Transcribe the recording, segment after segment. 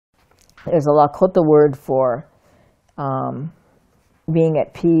There's a Lakota word for being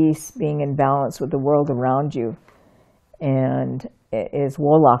at peace, being in balance with the world around you, and it is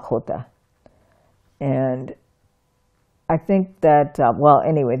WoLakota. And I think that, well,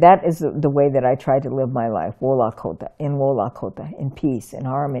 anyway, that is the way that I try to live my life, WoLakota, in peace, in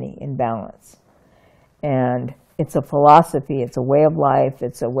harmony, in balance. And it's a philosophy, it's a way of life,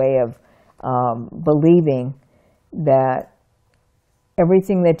 it's a way of believing that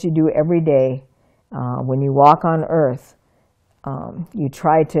everything that you do every day, when you walk on earth, you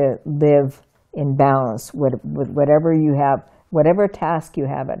try to live in balance with whatever you have, whatever task you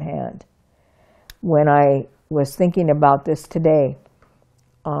have at hand. When I was thinking about this today,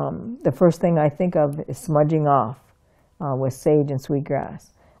 the first thing I think of is smudging off with sage and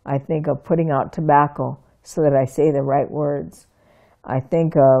sweetgrass. I think of putting out tobacco so that I say the right words. I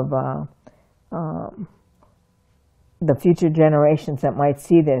think of the future generations that might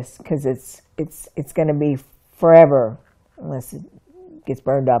see this, because it's going to be forever unless it gets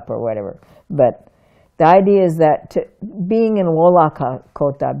burned up or whatever. But the idea is that being in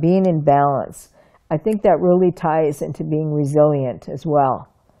WoLakota, being in balance, I think that really ties into being resilient as well.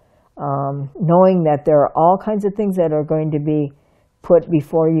 Knowing that there are all kinds of things that are going to be put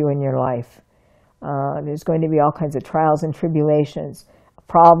before you in your life. There's going to be all kinds of trials and tribulations,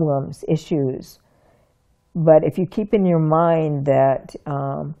 problems, issues. But if you keep in your mind that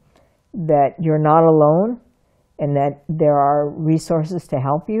that you're not alone and that there are resources to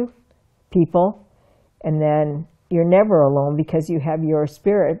help you, people, and then you're never alone because you have your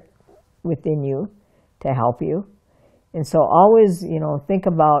spirit within you to help you. And so always, think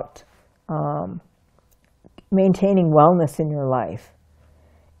about maintaining wellness in your life.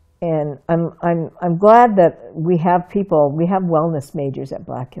 And I'm glad that we have wellness majors at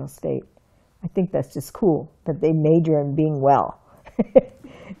Black Hills State. I think that's just cool that they major in being well.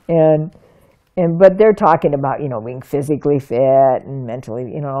 But they're talking about, being physically fit and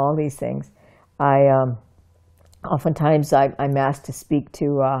mentally, all these things. Oftentimes I'm asked to speak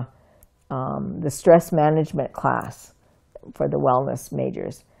to the stress management class for the wellness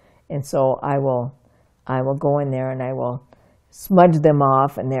majors. And so I will go in there and I will smudge them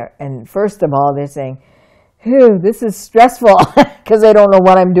off, and first of all they're saying, "Phew, this is stressful," because they don't know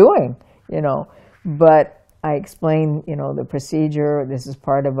what I'm doing, But I explain, the procedure. This is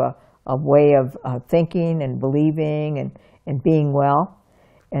part of a way of thinking and believing and being well,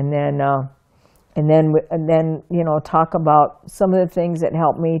 and then talk about some of the things that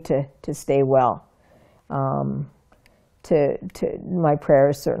help me to stay well. To my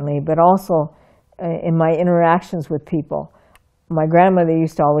prayers certainly, but also in my interactions with people. My grandmother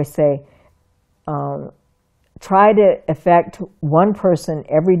used to always say, try to affect one person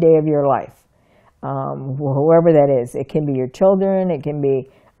every day of your life, whoever that is. It can be your children, it can be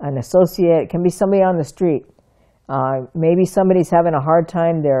an associate, it can be somebody on the street. Maybe somebody's having a hard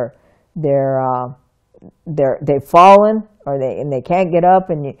time, they've fallen, or they can't get up,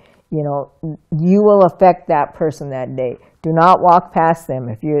 and you will affect that person that day. Do not walk past them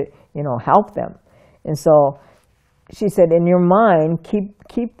if you help them. And so she said, in your mind,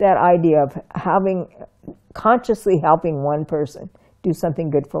 keep that idea of consciously helping one person, do something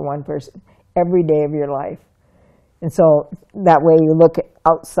good for one person every day of your life. And so that way you look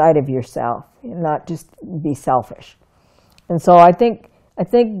outside of yourself and not just be selfish. And so I think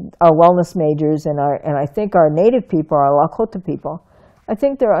our wellness majors and I think our Native people, our Lakota people, I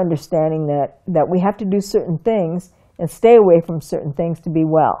think they're understanding that we have to do certain things and stay away from certain things to be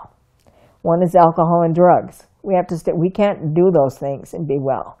well. One is alcohol and drugs. We have to stay. We can't do those things and be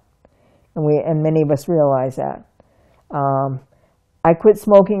well, and many of us realize that. I quit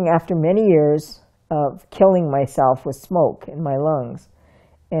smoking after many years of killing myself with smoke in my lungs,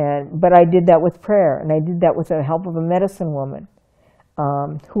 but I did that with prayer, and I did that with the help of a medicine woman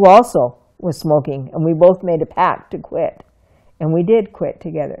who also was smoking, and we both made a pact to quit, and we did quit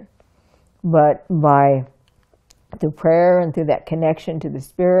together. But through prayer and through that connection to the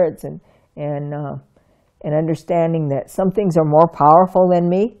spirits and understanding that some things are more powerful than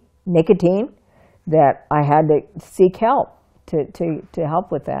me, nicotine, that I had to seek help to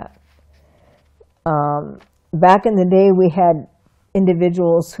help with that. Back in the day, we had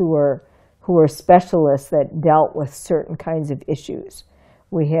individuals who were specialists that dealt with certain kinds of issues.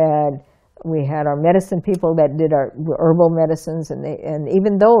 We had our medicine people that did our herbal medicines, and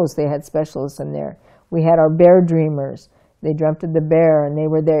even those, they had specialists in there. We had our bear dreamers. They dreamt of the bear, and they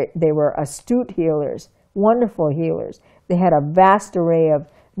were astute healers, wonderful healers. They had a vast array of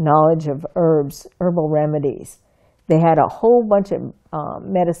knowledge of herbs, herbal remedies. They had a whole bunch of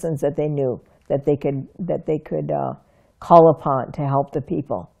medicines that they knew that they could call upon to help the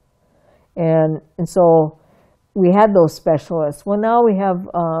people. And so we had those specialists. Well, now we have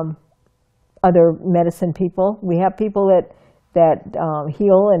other medicine people. We have people that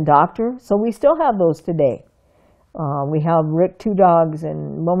heal and doctor. So we still have those today. We have Rick Two Dogs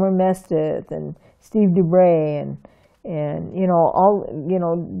and Wilmer Mestith and Steve Dubray and all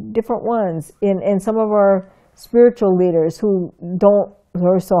different ones. And some of our spiritual leaders who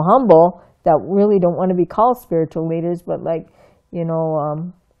are so humble that really don't want to be called spiritual leaders, but like a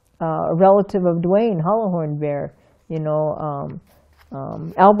relative of Dwayne Hollowhorn Bear,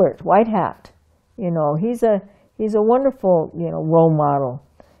 Albert White Hat, he's a wonderful role model.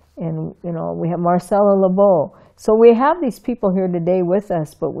 And we have Marcella LeBeau. So we have these people here today with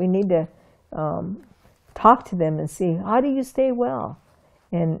us, but we need to talk to them and see, how do you stay well,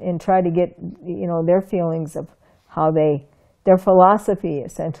 and try to get their feelings of how their philosophy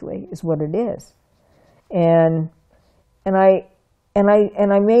essentially is what it is. And I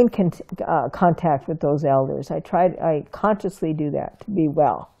made contact with those elders. I consciously do that to be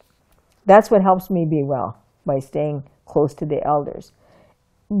well. That's what helps me be well, by staying close to the elders.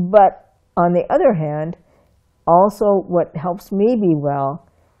 But on the other hand, also what helps me be well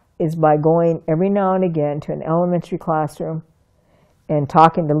is by going every now and again to an elementary classroom and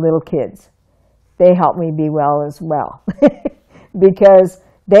talking to little kids. They help me be well as well because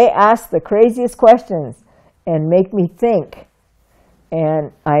they ask the craziest questions and make me think.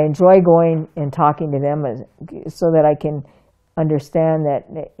 And I enjoy going and talking to them so that I can understand that,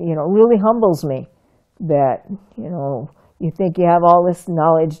 really humbles me that, you think you have all this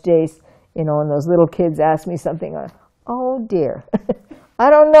knowledge, Jace, and those little kids ask me something, oh dear, I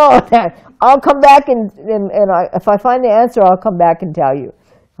don't know that. I'll come back and if I find the answer, I'll come back and tell you.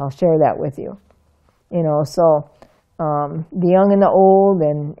 I'll share that with you. So the young and the old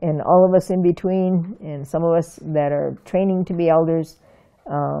and all of us in between, and some of us that are training to be elders,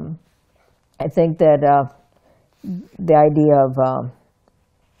 I think that the idea of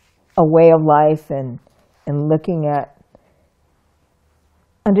a way of life and looking at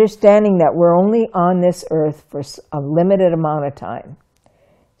understanding that we're only on this earth for a limited amount of time.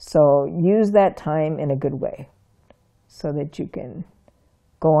 So use that time in a good way so that you can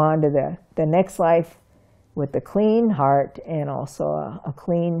go on to the next life with a clean heart and also a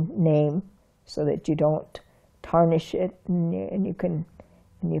clean name, so that you don't tarnish it, and you can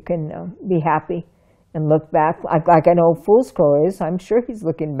be happy and look back. Like I know Fool's Crow is. I'm sure he's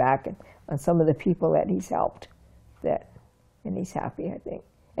looking back on some of the people that he's helped, and he's happy, I think.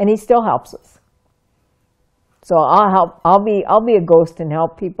 And he still helps us. So I'll be a ghost and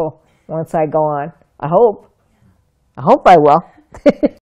help people once I go on. I hope I will.